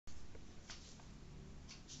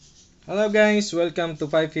Hello guys, welcome to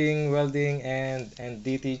Piping, Welding and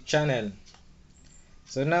DT channel.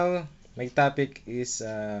 So now my topic is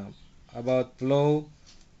about flow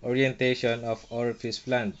orientation of Orifice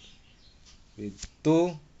Flange with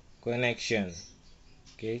two connection.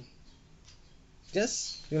 Okay,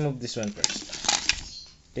 just remove this one first.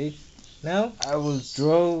 Okay, now I will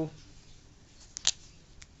draw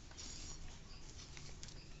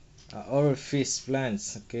Orifice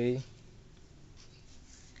Flange. Okay,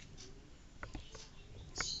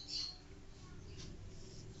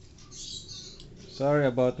 sorry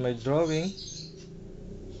about my drawing.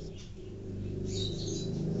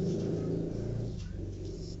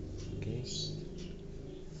 Okay,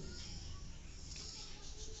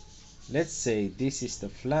 let's say this is the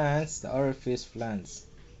flange, the Orifice Flange.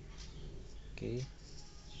 Okay,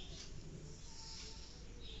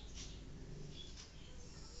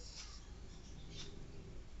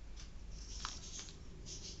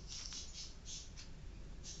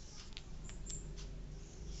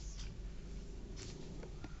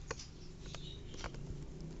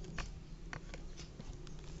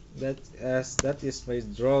 that is my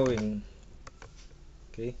drawing.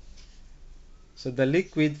 Okay, so the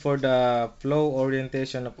liquid for the flow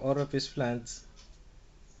orientation of orifice flange,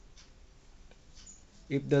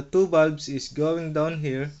 if the two bulbs is going down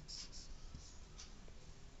here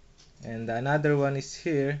and another one is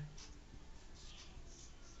here,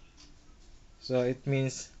 so it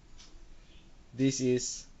means this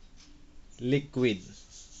is liquid.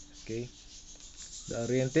 Okay, the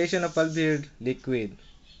orientation of bulb here, liquid.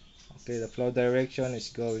 Okay, the flow direction is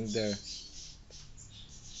going there.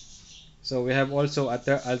 So we have also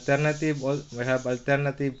alternative. We have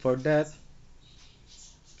alternative for that.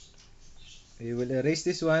 We will erase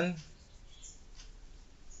this one.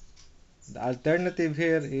 The alternative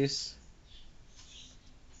here is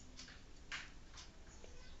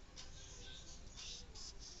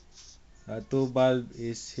two bulb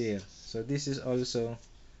is here. So this is also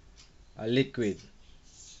a liquid.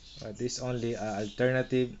 This only a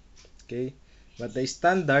alternative. Okay, but the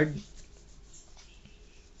standard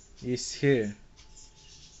is here.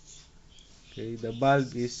 Okay, the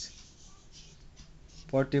bulb is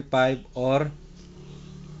 45 or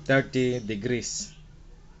 30 degrees.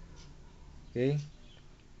 Okay,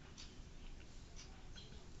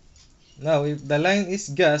 now if the line is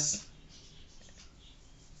gas,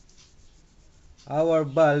 our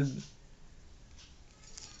bulb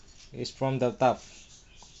is from the top.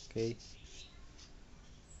 Okay,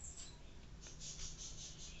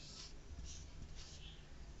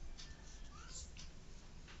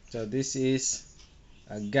 so this is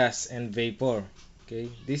a gas and vapor. Okay,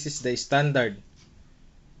 this is the standard,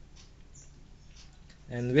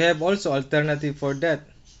 and we have also alternative for that.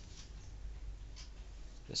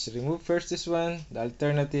 Just remove first this one. The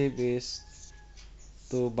alternative is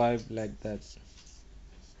two bulb like that.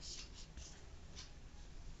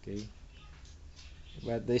 Okay,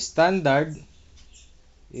 but the standard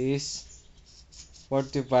is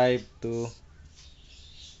 45 to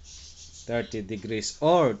 30 degrees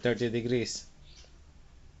or 30 degrees.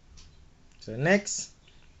 So next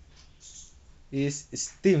is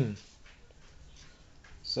steam.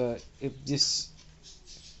 So if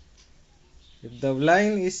the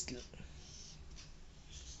line is,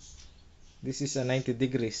 this is a 90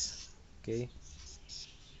 degrees. Okay,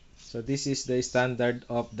 so this is the standard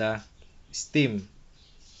of the steam.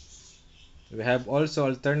 We have also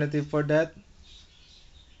alternative for that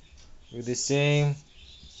with the same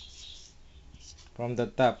from the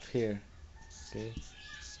top here. Okay,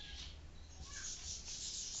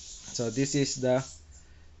 so this is the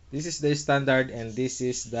standard and this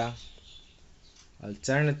is the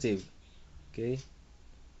alternative. Okay,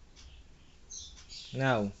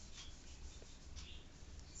 now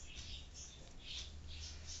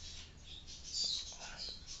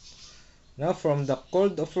from the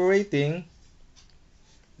cold operating,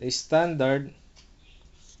 the standard,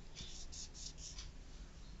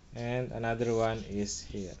 and another one is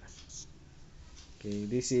here. Okay,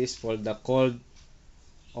 this is for the cold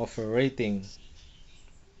operating.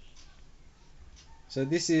 So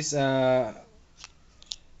this is for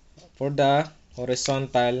the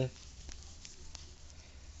horizontal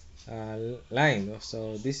line.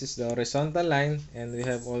 So this is the horizontal line, and we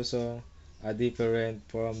have also a different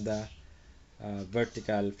from the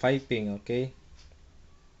vertical piping. Okay,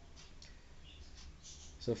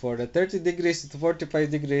 so for the 30 degrees to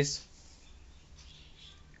 45 degrees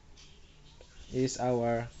is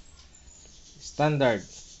our standard.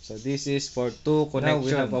 So this is for two connection. Now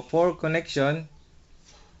we have a four connection.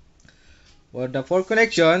 For the four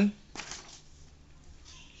connection,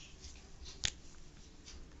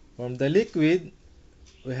 From the liquid,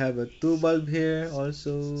 we have a two bulb here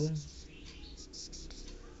also,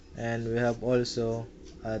 and we have also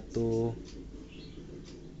a two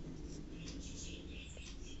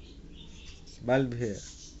bulb here.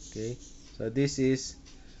 Okay, so this is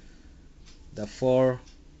the four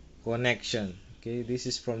connection. Okay, this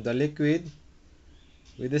is from the liquid.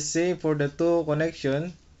 With the same for the two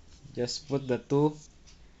connection, just put the two.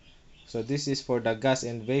 So this is for the gas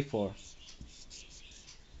and vapor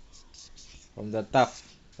from the top,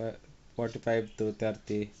 45 to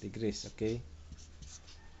 30 degrees. Okay,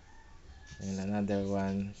 and another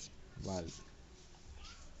one bulb.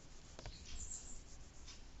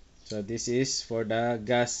 So this is for the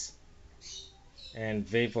gas and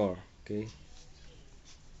vapor. Okay,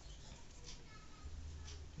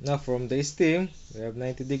 now from the steam, we have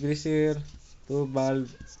 90 degrees here, two bulb,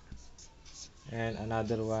 and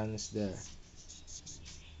another one's there.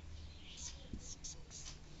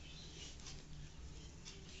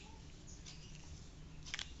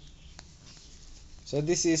 So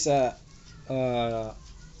this is uh,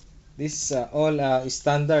 all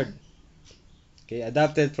standard. Okay,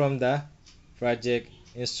 adapted from the project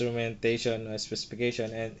instrumentation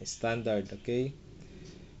specification and standard. Okay,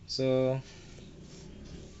 so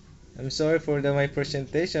I'm sorry for my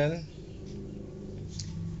presentation.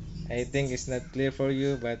 I think it's not clear for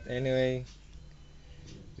you, but anyway,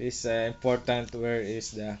 this important where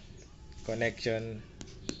is the connection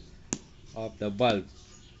of the bulb,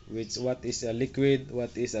 which what is a liquid,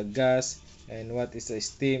 what is a gas, and what is a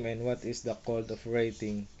steam, and what is the cold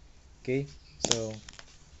operating. Okay, so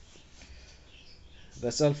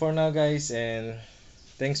that's all for now, guys, and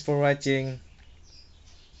thanks for watching.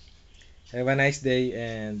 Have a nice day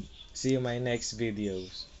and see you in my next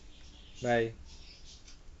videos. Bye.